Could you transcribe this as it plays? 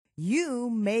You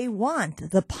may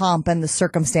want the pomp and the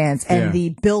circumstance and the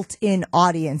built-in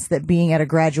audience that being at a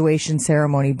graduation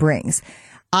ceremony brings.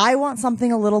 I want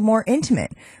something a little more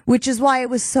intimate, which is why it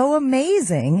was so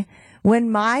amazing when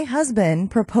my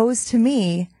husband proposed to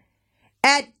me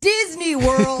at Disney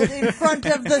World in front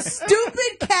of the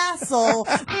stupid castle.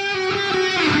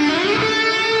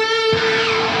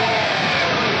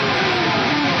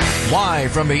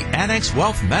 Live from the Annex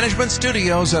Wealth Management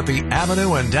Studios at the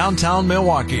Avenue in downtown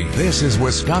Milwaukee, this is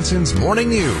Wisconsin's Morning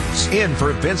News. In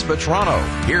for Vince Petrano,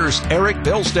 here's Erik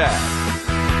Bilstad.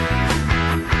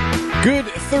 Good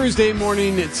Thursday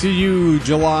morning to you,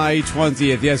 July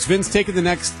 20th. Yes, Vince taking the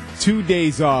next 2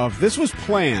 days off. This was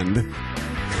planned.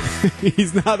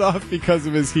 He's not off because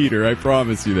of his heater, I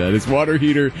promise you that. His water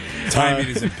heater. Timing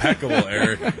is impeccable,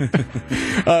 Eric.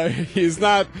 He's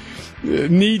not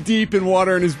knee-deep in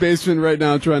water in his basement right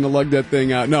now trying to lug that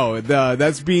thing out. No,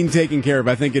 that's being taken care of.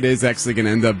 I think it is actually going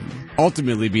to end up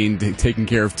ultimately being taken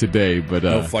care of today. But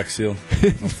no Flex Seal.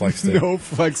 No Flex Seal. No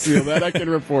Flex Seal. That I can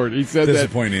report. He said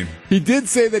disappointing. He did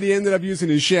say that he ended up using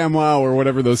his ShamWow or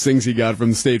whatever those things he got from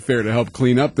the state fair to help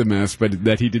clean up the mess, but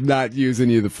that he did not use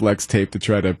any of the Flex tape to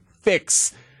try to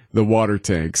fix the water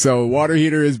tank. So water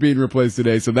heater is being replaced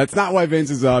today. So that's not why Vince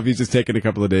is off. He's just taking a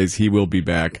couple of days. He will be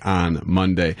back on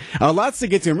Monday. Lots to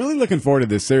get to. I'm really looking forward to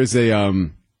this. There's a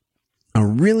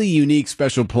really unique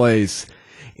special place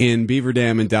in Beaver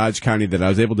Dam in Dodge County that I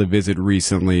was able to visit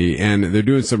recently, and they're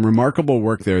doing some remarkable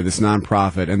work there, this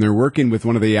nonprofit, and they're working with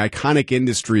one of the iconic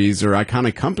industries, or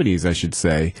iconic companies, I should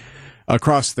say,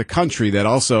 across the country that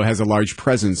also has a large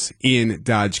presence in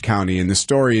Dodge County. And the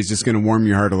story is just going to warm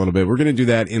your heart a little bit. We're going to do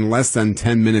that in less than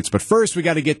 10 minutes. But first, we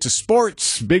got to get to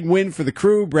sports. Big win for the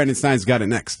Crew. Brandon Stein's got it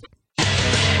next.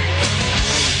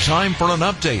 Time for an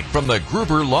update from the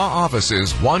Gruber Law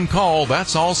Office's One Call,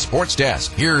 That's All Sports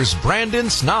Desk. Here's Brandon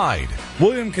Snide.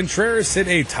 William Contreras hit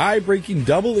a tie-breaking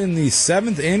double in the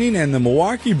 7th inning, and the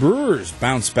Milwaukee Brewers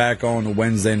bounced back on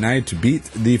Wednesday night to beat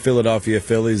the Philadelphia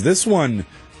Phillies. This one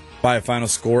by a final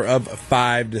score of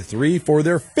 5-3 for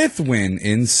their 5th win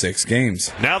in 6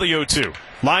 games. Now the 0-2.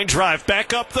 Line drive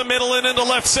back up the middle and into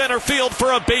left center field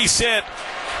for a base hit.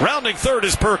 Rounding third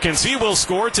is Perkins. He will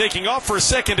score. Taking off for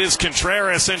second is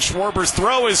Contreras, and Schwarber's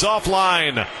throw is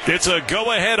offline. It's a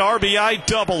go-ahead RBI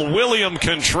double. William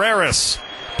Contreras.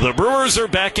 The Brewers are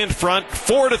back in front.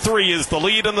 4-3 is the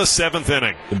lead in the 7th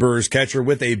inning. The Brewers catcher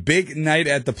with a big night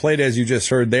at the plate, as you just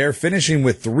heard there, finishing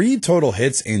with 3 total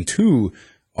hits and 2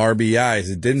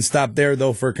 RBIs. It didn't stop there,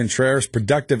 though, for Contreras.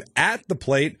 Productive at the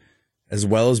plate as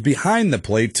well as behind the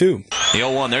plate, too. The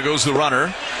 0-1, there goes the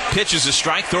runner. Pitches a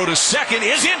strike, throw to second,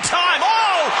 is in time.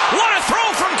 Oh, what a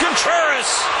throw from Contreras.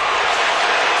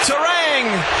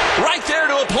 Terang right there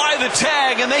to apply the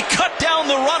tag, and they cut down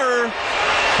the runner.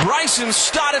 Bryson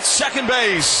Stott at second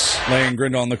base. Lane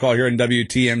Grindle on the call here in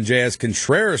WTMJ as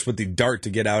Contreras with the dart to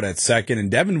get out at second,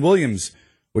 and Devin Williams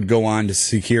would go on to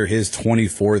secure his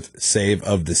 24th save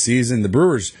of the season. The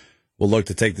Brewers will look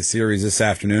to take the series this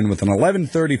afternoon with an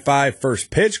 11:35 first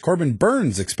pitch. Corbin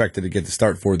Burns expected to get the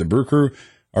start for the Brew Crew.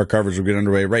 Our coverage will get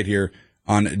underway right here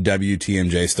on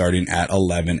WTMJ starting at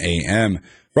 11 a.m.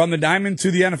 From the Diamond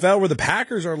to the NFL, where the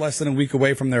Packers are less than a week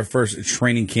away from their first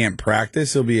training camp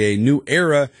practice. It'll be a new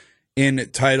era in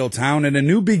Titletown and a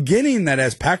new beginning that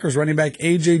has Packers running back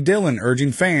A.J. Dillon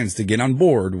urging fans to get on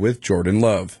board with Jordan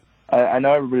Love. I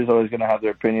know everybody's always going to have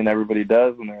their opinion. Everybody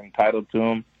does, and they're entitled to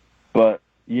them. But,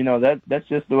 you know, that's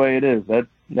just the way it is.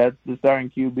 That's the starting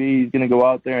QB. He's going to go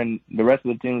out there, and the rest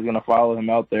of the team is going to follow him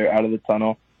out there, out of the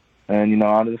tunnel, and, you know,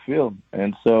 out of the field.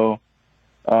 And so,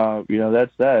 you know,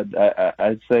 that's that.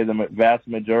 I'd say the vast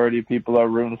majority of people are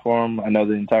rooting for him. I know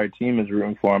the entire team is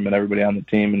rooting for him and everybody on the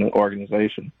team and the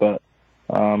organization. But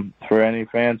for any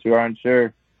fans who aren't sure,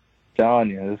 I'm telling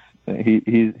you,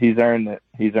 he's earned it.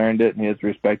 He's earned it, and he has to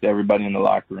respect everybody in the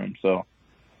locker room. So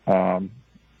I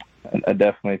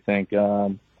definitely think,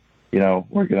 you know,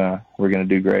 we're gonna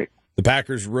do great. The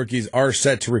Packers rookies are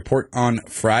set to report on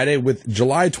Friday with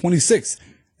July 26th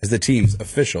as the team's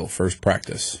official first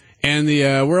practice. And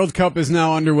the World Cup is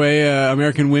now underway.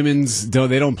 American women's,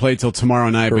 they don't play till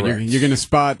tomorrow night, Correct. But you're going to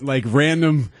spot like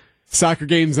random soccer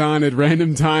games on at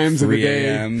random times of the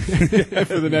day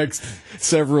for the next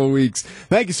several weeks.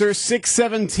 Thank you, sir.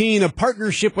 617, a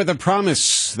partnership with a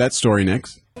promise. That story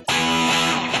next.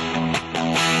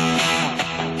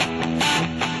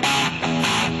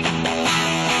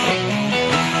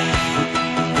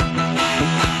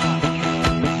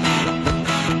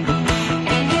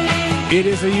 It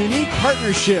is a unique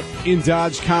partnership in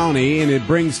Dodge County, and it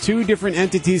brings 2 different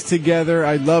entities together.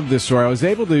 I love this story. I was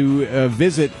able to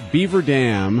visit Beaver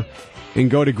Dam and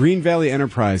go to Green Valley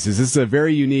Enterprises. This is a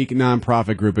very unique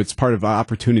nonprofit group. It's part of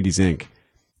Opportunities, Inc.,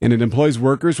 and it employs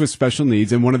workers with special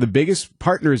needs, and one of the biggest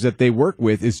partners that they work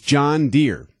with is John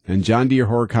Deere and John Deere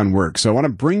Horicon Works. So I want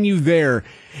to bring you there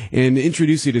and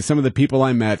introduce you to some of the people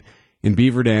I met in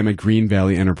Beaver Dam at Green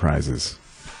Valley Enterprises.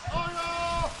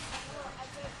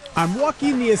 I'm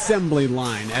walking the assembly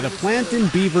line at a plant in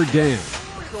Beaver Dam.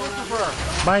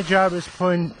 My job is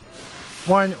putting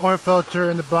one oil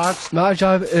filter in the box. My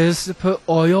job is to put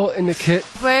oil in the kit.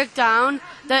 Break down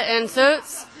the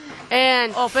inserts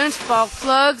and open spark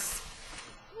plugs.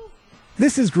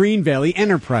 This is Green Valley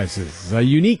Enterprises, a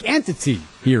unique entity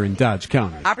here in Dodge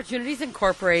County. Opportunities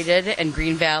Incorporated and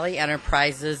Green Valley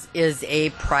Enterprises is a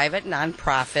private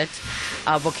nonprofit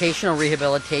vocational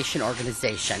rehabilitation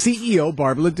organization. CEO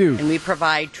Barb Ledoux. And we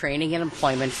provide training and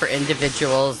employment for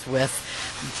individuals with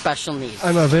special needs.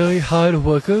 I'm a very hard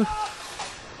worker,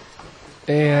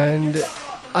 and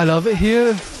I love it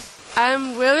here.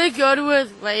 I'm really good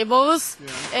with labels,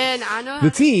 and I know The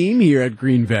team here at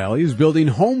Green Valley is building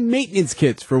home maintenance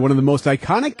kits for one of the most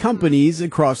iconic companies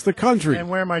across the country. I'm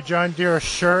wearing my John Deere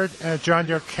shirt and a John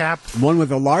Deere cap. One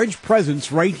with a large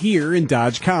presence right here in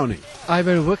Dodge County. I've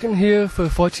been working here for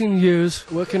 14 years,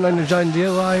 working on the John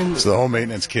Deere line. So the home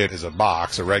maintenance kit is a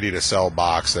box, a ready-to-sell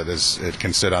box it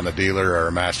can sit on the dealer or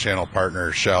mass channel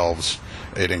partner shelves.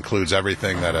 It includes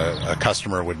everything that a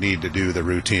customer would need to do the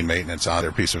routine maintenance on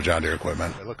their piece of John Deere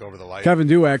equipment. I look over the light. Kevin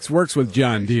Duax works with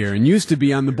John Deere and used to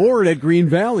be on the board at Green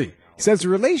Valley. He says the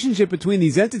relationship between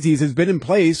these entities has been in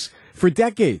place for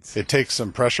decades. It takes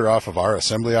some pressure off of our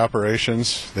assembly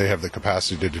operations. They have the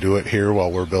capacity to do it here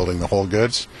while we're building the whole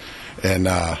goods. And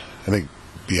I think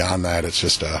beyond that, it's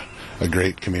just a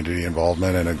great community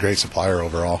involvement and a great supplier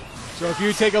overall. So if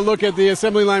you take a look at the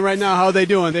assembly line right now, how are they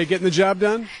doing? They getting the job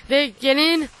done? they're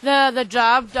getting the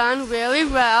job done really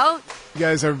well. You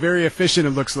guys are very efficient,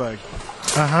 it looks like.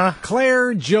 Uh-huh.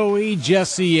 Claire, Joey,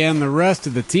 Jesse, and the rest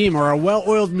of the team are a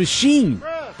well-oiled machine.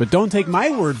 But don't take my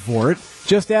word for it.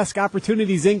 Just ask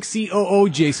Opportunities, Inc. COO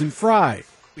Jason Fry.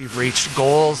 We've reached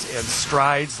goals and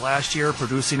strides last year,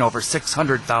 producing over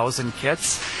 600,000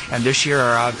 kits, and this year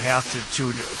are on path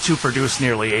to produce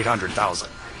nearly 800,000.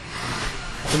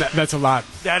 And that's a lot.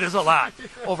 That is a lot.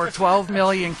 Over 12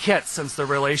 million kits since the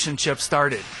relationship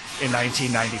started in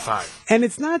 1995. And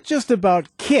it's not just about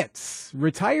kits.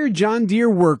 Retired John Deere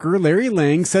worker Larry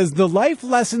Lang says the life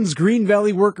lessons Green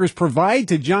Valley workers provide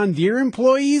to John Deere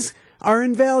employees are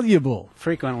invaluable.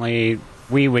 Frequently,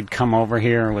 we would come over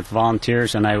here with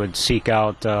volunteers, and I would seek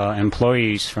out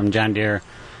employees from John Deere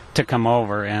to come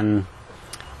over, and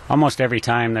almost every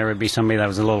time there would be somebody that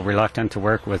was a little reluctant to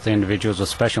work with individuals with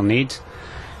special needs,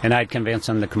 and I'd convince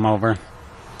them to come over.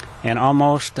 And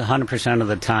almost 100% of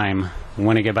the time,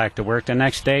 when I get back to work the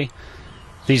next day,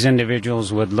 these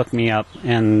individuals would look me up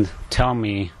and tell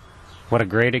me what a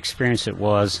great experience it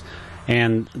was,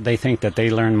 and they think that they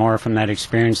learned more from that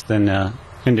experience than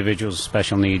individuals with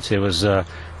special needs. It was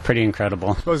pretty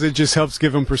incredible. I suppose it just helps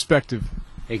give them perspective.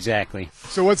 Exactly.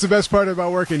 So what's the best part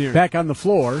about working here? Back on the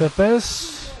floor. The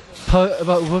best part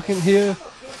about working here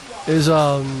is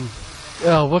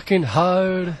working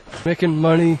hard, making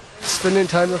money, spending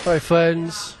time with my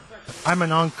friends. I'm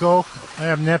an uncle. I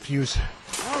have nephews.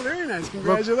 Oh, very nice.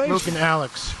 Congratulations. Luke and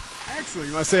Alex. Excellent.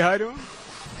 You want to say hi to them?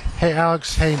 Hey,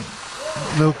 Alex. Hey,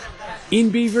 Luke. In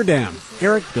Beaver Dam,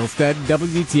 Erik Bilstad,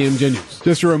 WTMJ News.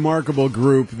 Just a remarkable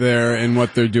group there and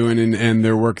what they're doing and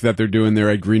their work that they're doing there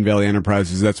at Green Valley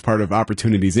Enterprises. That's part of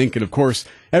Opportunities, Inc. And, of course,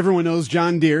 everyone knows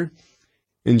John Deere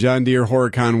and John Deere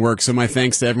Horicon Works. So my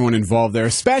thanks to everyone involved there,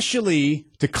 especially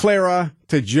to Clara,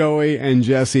 to Joey, and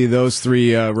Jesse, those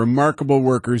three remarkable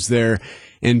workers there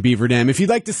in Beaver Dam. If you'd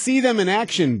like to see them in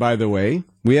action, by the way,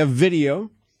 we have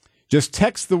video. Just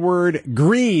text the word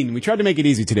green. We tried to make it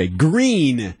easy today.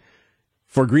 Green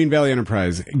for Green Valley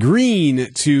Enterprise.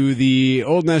 Green to the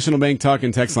Old National Bank talk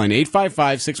and text line,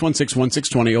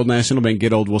 855-616-1620. Old National Bank,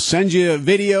 get old. We'll send you a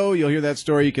video. You'll hear that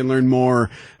story. You can learn more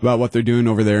about what they're doing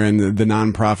over there and the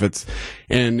nonprofits.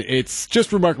 And it's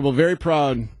just remarkable. Very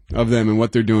proud of them and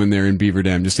what they're doing there in Beaver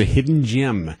Dam. Just a hidden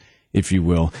gem, if you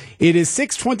will. It is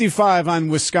 6:25 on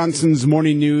Wisconsin's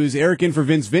Morning News. Eric in for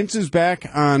Vince. Vince is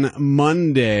back on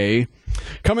Monday.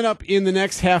 Coming up in the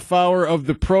next half hour of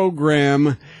the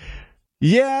program,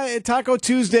 yeah, Taco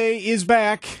Tuesday is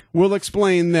back. We'll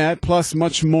explain that, plus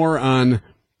much more on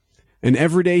an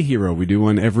everyday hero. We do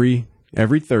one every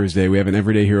Thursday. We have an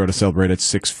everyday hero to celebrate at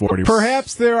 6:40.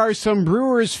 Perhaps there are some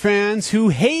Brewers fans who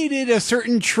hated a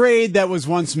certain trade that was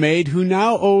once made who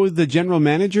now owe the general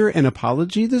manager an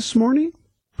apology this morning.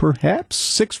 Perhaps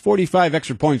 6:45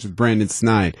 extra points with Brandon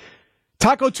Snide.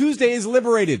 Taco Tuesday is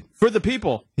liberated. For the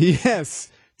people.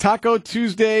 Yes. Taco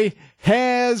Tuesday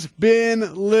has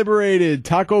been liberated.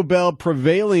 Taco Bell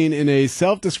prevailing in a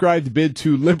self-described bid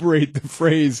to liberate the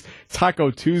phrase Taco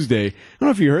Tuesday. I don't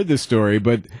know if you heard this story,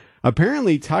 but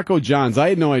apparently Taco John's, I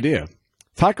had no idea.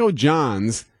 Taco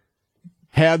John's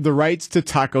had the rights to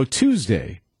Taco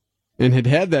Tuesday and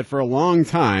had that for a long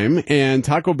time. And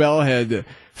Taco Bell had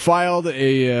filed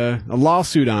a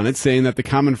lawsuit on it saying that the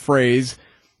common phrase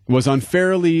was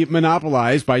unfairly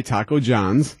monopolized by Taco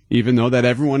John's, even though that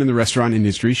everyone in the restaurant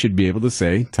industry should be able to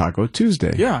say Taco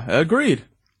Tuesday. Yeah, agreed.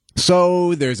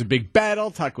 So there's a big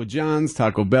battle, Taco John's,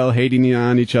 Taco Bell hating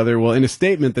on each other. Well, in a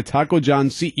statement, the Taco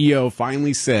John's CEO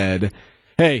finally said,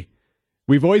 hey,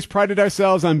 we've always prided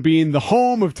ourselves on being the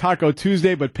home of Taco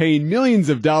Tuesday, but paying millions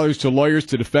of dollars to lawyers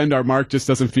to defend our mark just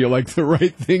doesn't feel like the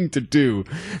right thing to do.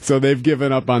 So they've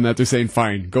given up on that. They're saying,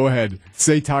 fine, go ahead,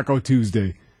 say Taco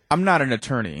Tuesday. I'm not an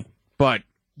attorney, but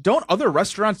don't other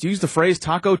restaurants use the phrase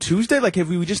Taco Tuesday? Like, have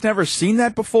we just never seen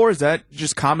that before? Is that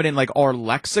just common in, like, our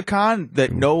lexicon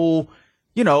that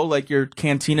like your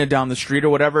cantina down the street or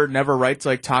whatever never writes,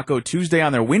 like, Taco Tuesday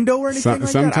on their window or anything like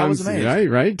that? I was amazed.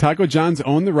 Right. Taco John's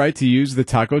own the right to use the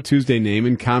Taco Tuesday name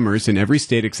in commerce in every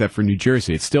state except for New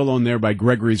Jersey. It's still owned there by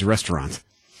Gregory's Restaurant.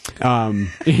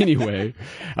 Anyway,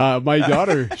 my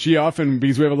daughter, she often,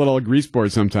 because we have a little grease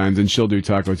board sometimes, and she'll do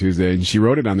Taco Tuesday, and she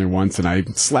wrote it on there once, and I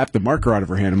slapped the marker out of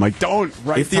her hand. I'm like, don't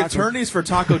write If the attorneys for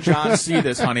Taco John see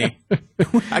this, honey,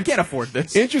 I can't afford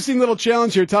this. Interesting little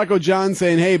challenge here. Taco John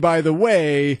saying, hey, by the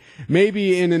way,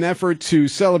 maybe in an effort to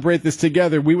celebrate this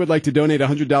together, we would like to donate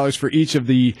 $100 for each of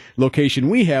the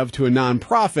location we have to a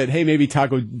nonprofit. Hey, maybe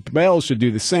Taco Bell should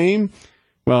do the same.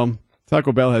 Well,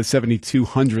 Taco Bell has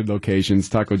 7,200 locations.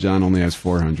 Taco John only has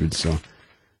 400, so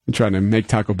I'm trying to make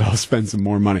Taco Bell spend some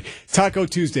more money. Taco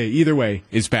Tuesday, either way,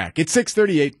 is back. It's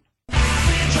 6:38.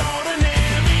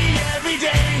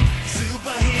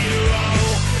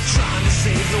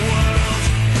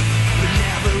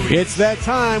 It's that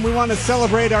time. We want to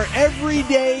celebrate our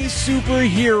everyday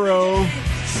superhero.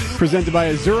 Presented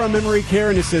by Azura Memory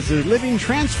Care and Assisted Living,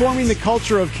 transforming the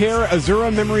culture of care.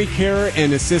 Azura Memory Care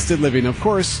and Assisted Living. Of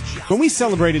course, when we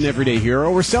celebrate an everyday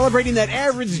hero, we're celebrating that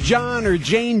average John or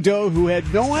Jane Doe who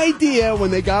had no idea when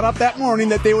they got up that morning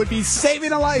that they would be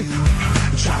saving a life.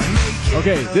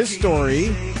 Okay, this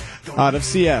story out of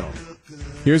Seattle.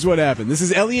 Here's what happened. This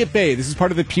is Elliott Bay. This is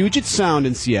part of the Puget Sound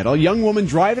in Seattle. A young woman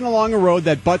driving along a road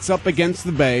that butts up against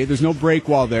the bay. There's no break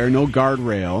wall there, no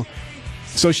guardrail.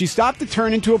 So she stopped to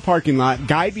turn into a parking lot.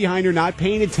 Guy behind her not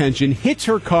paying attention, hits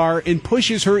her car, and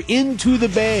pushes her into the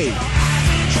bay.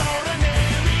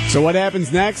 So what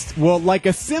happens next? Well, like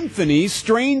a symphony,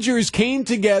 strangers came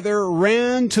together,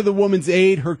 ran to the woman's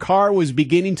aid. Her car was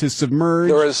beginning to submerge.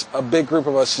 There was a big group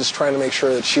of us just trying to make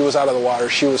sure that she was out of the water,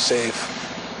 she was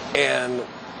safe, and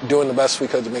doing the best we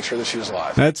could to make sure that she was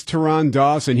alive. That's Teron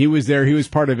Dawson. He was there. He was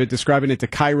part of it, describing it to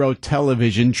Cairo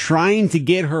Television, trying to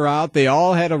get her out. They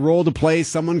all had a role to play,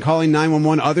 someone calling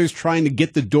 911, others trying to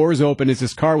get the doors open as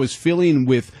his car was filling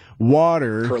with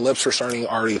water. Her lips were starting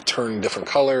to already turn different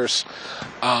colors.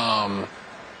 Like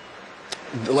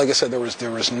I said, there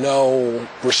was no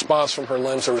response from her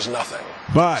limbs. There was nothing.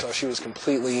 But so she was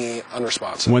completely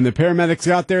unresponsive. When the paramedics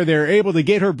got there, they were able to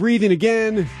get her breathing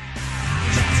again.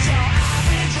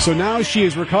 So now she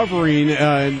is recovering.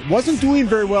 Wasn't doing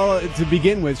very well to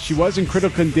begin with. She was in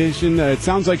critical condition. It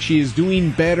sounds like she is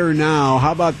doing better now.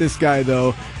 How about this guy,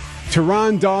 though?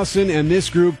 Teron Dawson and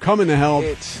this group coming to help.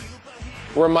 It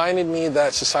reminded me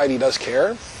that society does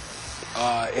care.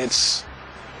 It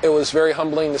was very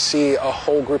humbling to see a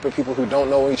whole group of people who don't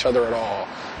know each other at all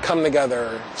come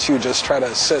together to just try to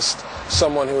assist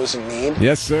someone who is in need.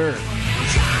 Yes, sir.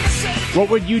 What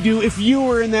would you do if you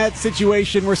were in that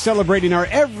situation? We're celebrating our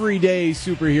everyday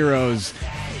superheroes.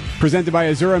 Presented by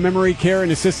Azura Memory Care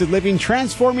and Assisted Living,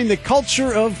 transforming the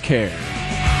culture of care.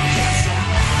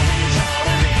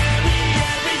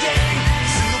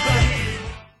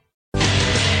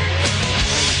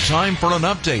 Time for an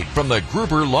update from the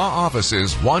Gruber Law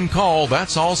Office's One Call,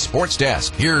 That's All Sports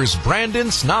Desk. Here's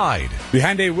Brandon Snide.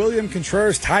 Behind a William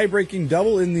Contreras tie-breaking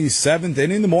double in the seventh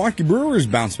inning, the Milwaukee Brewers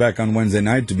bounced back on Wednesday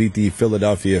night to beat the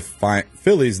Philadelphia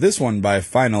Phillies, this one by a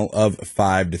final of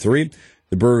 5-3.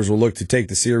 The Brewers will look to take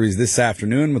the series this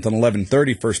afternoon with an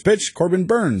 11:30 first pitch. Corbin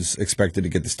Burns expected to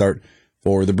get the start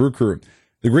for the Brew Crew.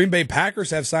 The Green Bay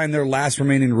Packers have signed their last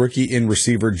remaining rookie in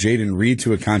receiver Jaden Reed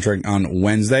to a contract on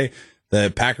Wednesday.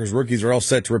 The Packers rookies are all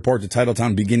set to report to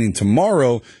Titletown beginning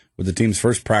tomorrow, with the team's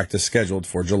first practice scheduled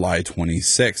for July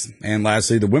 26th. And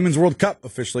lastly, the Women's World Cup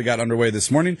officially got underway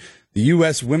this morning. The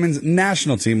U.S. women's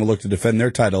national team will look to defend their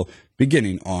title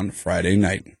beginning on Friday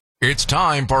night. It's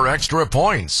time for Extra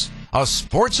Points, a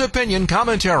sports opinion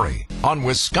commentary on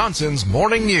Wisconsin's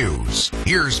Morning News.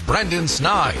 Here's Brendan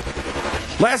Snide.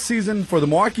 Last season for the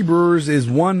Milwaukee Brewers is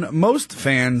one most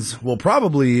fans will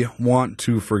probably want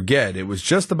to forget. It was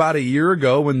just about a year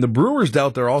ago when the Brewers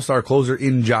dealt their all-star closer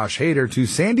in Josh Hader to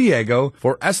San Diego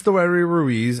for Esteury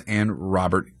Ruiz and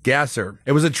Robert Gasser.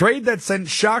 It was a trade that sent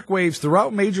shockwaves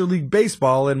throughout Major League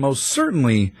Baseball and most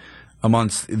certainly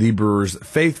amongst the Brewers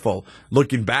faithful.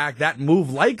 Looking back, that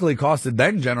move likely costed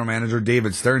then general manager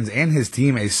David Stearns and his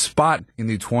team a spot in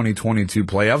the 2022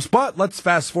 playoffs. But let's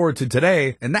fast forward to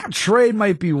today, and that trade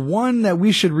might be one that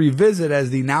we should revisit as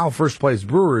the now first-place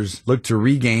Brewers look to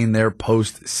regain their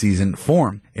postseason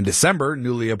form. In December,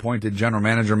 newly appointed general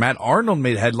manager Matt Arnold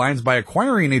made headlines by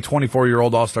acquiring a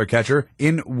 24-year-old all-star catcher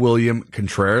in William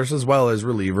Contreras, as well as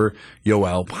reliever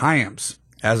Yoel Payamps.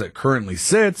 As it currently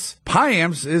sits,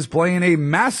 Payamps is playing a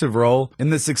massive role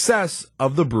in the success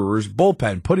of the Brewers'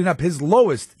 bullpen, putting up his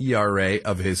lowest ERA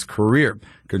of his career.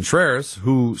 Contreras,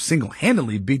 who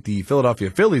single-handedly beat the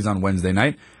Philadelphia Phillies on Wednesday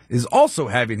night, is also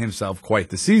having himself quite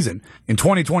the season. In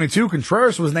 2022,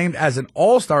 Contreras was named as an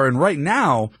all-star, and right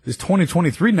now, his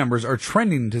 2023 numbers are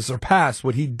trending to surpass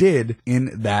what he did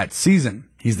in that season.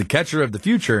 He's the catcher of the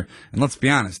future, and let's be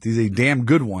honest, he's a damn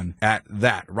good one at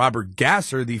that. Robert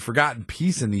Gasser, the forgotten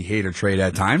piece in the Hader trade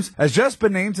at times, has just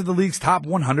been named to the league's top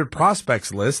 100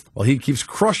 prospects list, while he keeps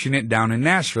crushing it down in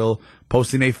Nashville,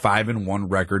 posting a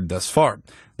 5-1 record thus far.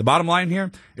 The bottom line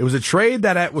here, it was a trade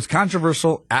that was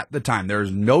controversial at the time. There is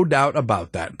no doubt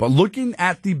about that. But looking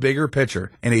at the bigger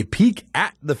picture and a peek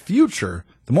at the future,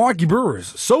 the Milwaukee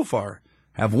Brewers, so far,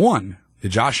 have won the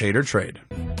Josh Hader trade.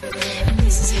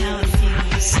 This is how it feels.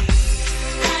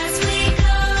 As we go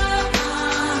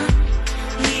on,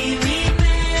 we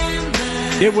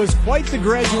remember. It was quite the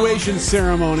graduation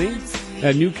ceremony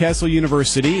at Newcastle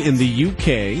University in the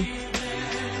UK.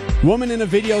 Woman in a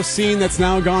video scene that's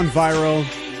now gone viral.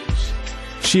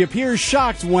 She appears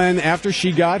shocked when, after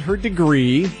she got her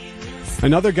degree,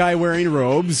 another guy wearing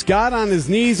robes got on his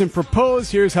knees and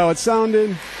proposed. Here's how it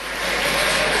sounded.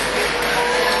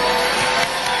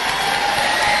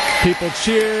 People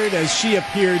cheered as she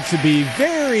appeared to be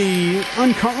very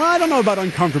I don't know about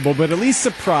uncomfortable, but at least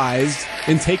surprised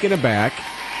and taken aback.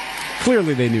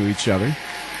 Clearly they knew each other.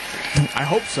 I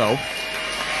hope so.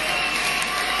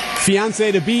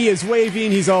 Fiancé-to-be is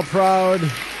waving. He's all proud.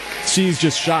 She's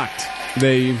just shocked.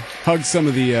 They hug some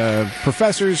of the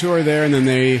professors who are there, and then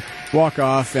they walk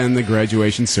off, and the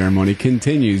graduation ceremony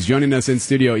continues. Joining us in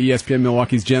studio, ESPN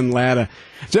Milwaukee's Jen Lada.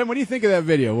 Jen, what do you think of that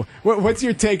video? What's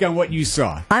your take on what you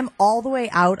saw? I'm all the way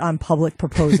out on public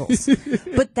proposals,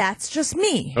 but that's just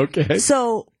me. Okay.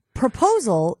 So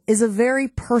proposal is a very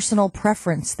personal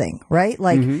preference thing, right?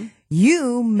 Like,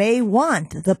 you may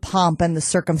want the pomp and the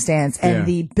circumstance and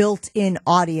the built-in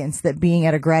audience that being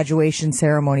at a graduation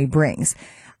ceremony brings.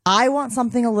 I want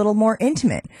something a little more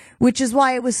intimate, which is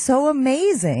why it was so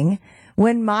amazing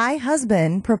when my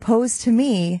husband proposed to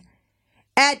me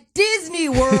at Disney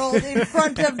World in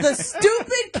front of the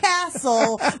stupid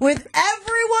castle with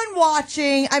everyone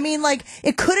watching. I mean, like,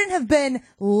 it couldn't have been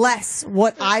less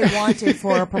what I wanted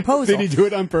for a proposal. Did he do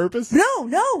it on purpose?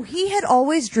 No. He had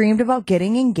always dreamed about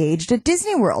getting engaged at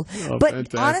Disney World. But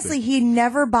fantastic. honestly, he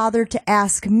never bothered to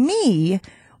ask me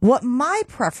what my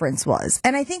preference was.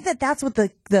 And I think that that's what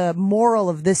the moral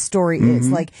of this story is.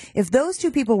 Like, if those two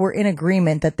people were in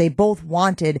agreement that they both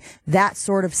wanted that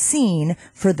sort of scene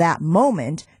for that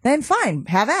moment, then fine,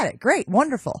 have at it. Great,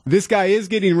 wonderful. This guy is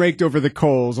getting raked over the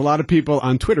coals. A lot of people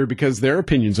on Twitter, because their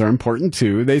opinions are important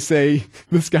too, they say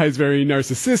this guy's very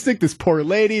narcissistic, this poor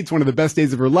lady, it's one of the best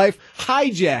days of her life,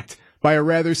 hijacked by a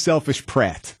rather selfish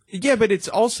prat. Yeah, but he's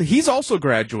also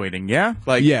graduating, yeah?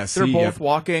 Like, yes, they're both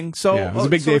walking. So it was a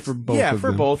big day for both of them. Yeah,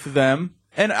 for both of them.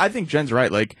 And I think Jen's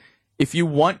right. Like, if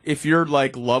your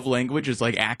like love language is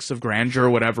like acts of grandeur or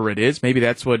whatever it is, maybe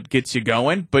that's what gets you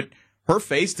going. But her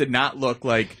face did not look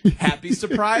like happy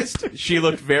surprised. She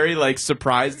looked very like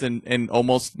surprised and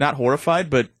almost not horrified,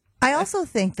 but I also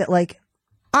think that, like,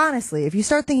 honestly, if you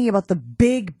start thinking about the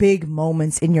big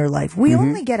moments in your life, we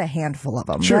only get a handful of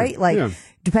them, right? Like,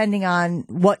 depending on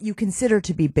what you consider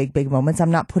to be big moments. I'm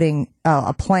not putting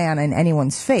a plan in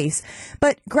anyone's face,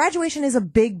 but graduation is a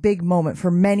big moment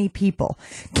for many people.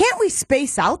 Can't we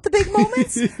space out the big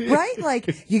moments, right?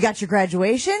 Like, you got your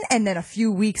graduation, and then a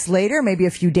few weeks later, maybe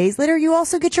a few days later, you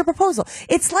also get your proposal.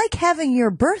 It's like having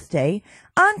your birthday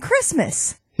on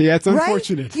Christmas. Yeah, it's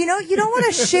unfortunate. Right? You know, you don't want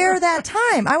to share that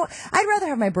time. I'd rather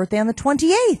have my birthday on the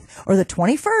 28th or the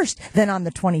 21st than on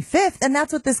the 25th. And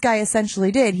that's what this guy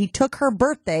essentially did. He took her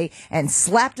birthday and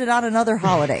slapped it on another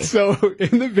holiday. So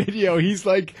in the video, he's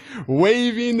like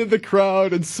waving to the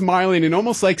crowd and smiling and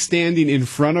almost like standing in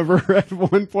front of her at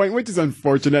one point, which is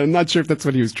unfortunate. I'm not sure if that's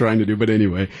what he was trying to do, but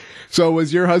anyway. So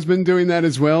was your husband doing that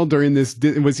as well during this?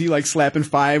 Was he like slapping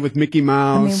five with Mickey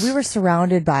Mouse? I mean, we were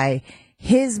surrounded by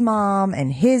his mom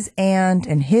and his aunt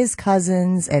and his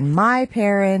cousins and my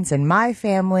parents and my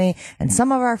family and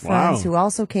some of our friends who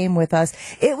also came with us.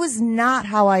 It was not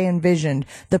how I envisioned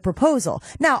the proposal.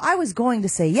 Now, I was going to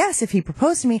say yes if he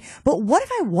proposed to me, but what if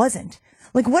I wasn't?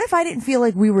 Like, what if I didn't feel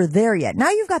like we were there yet? Now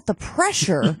you've got the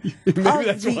pressure Maybe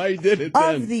that's why he did it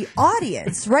then. of the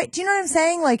audience, right? Do you know what I'm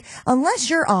saying? Like, unless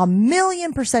you're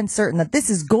 1,000,000% certain that this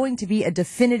is going to be a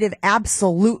definitive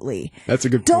absolutely. That's a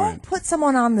good point. Don't put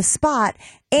someone on the spot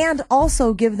and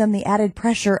also give them the added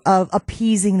pressure of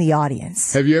appeasing the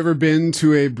audience. Have you ever been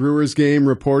to a Brewers game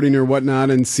reporting or whatnot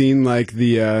and seen like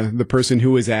the person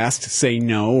who was asked say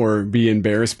no or be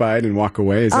embarrassed by it and walk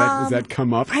away? Has that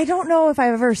come up? I don't know if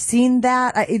I've ever seen that.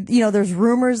 There's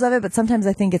rumors of it, but sometimes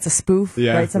I think it's a spoof,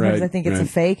 right? Sometimes I think it's a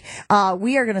fake.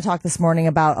 We are going to talk this morning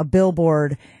about a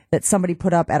billboard that somebody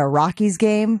put up at a Rockies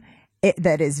game.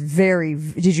 That is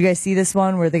did you guys see this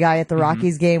one where the guy at the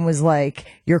Rockies game was like,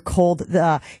 you're cold?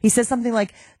 He says something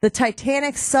like, the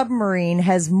Titanic submarine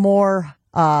has more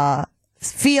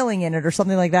feeling in it or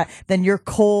something like that than your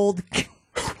cold.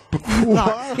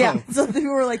 Wow. Yeah, so people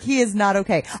were like, he is not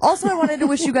okay. Also, I wanted to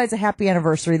wish you guys a happy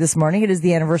anniversary this morning. It is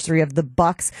the anniversary of the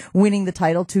Bucks winning the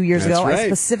title 2 years ago. Right. I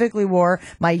specifically wore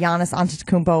my Giannis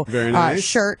Antetokounmpo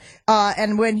shirt.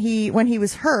 And when he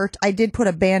was hurt, I did put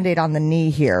a Band-Aid on the knee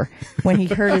here. When he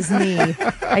hurt his knee,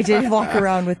 I did walk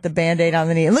around with the Band-Aid on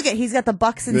the knee. And look he's got the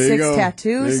Bucks in 6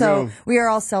 tattoo. So we are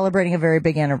all celebrating a very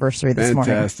big anniversary this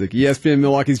morning. Fantastic. ESPN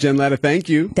Milwaukee's Jen Lada, thank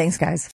you. Thanks, guys.